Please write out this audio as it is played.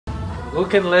Who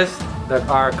can list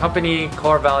our company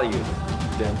core values?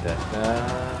 Dun, dun,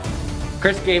 dun.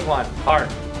 Chris gave one. Heart.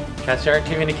 Transparent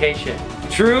communication.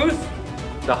 Truth.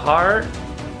 The heart.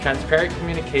 Transparent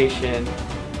communication.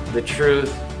 The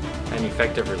truth. And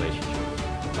effective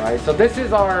relationships. Right? So this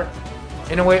is our,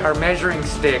 in a way, our measuring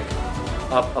stick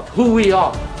of who we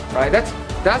are. Right?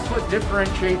 That's what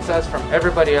differentiates us from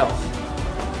everybody else.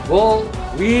 Well,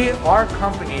 our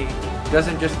company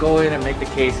doesn't just go in and make the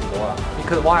case and go out.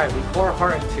 Because why? We pour our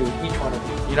heart into each one of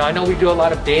these. You know, I know we do a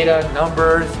lot of data,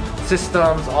 numbers,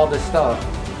 systems, all this stuff,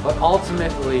 but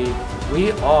ultimately,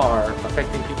 we are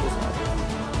affecting people's lives.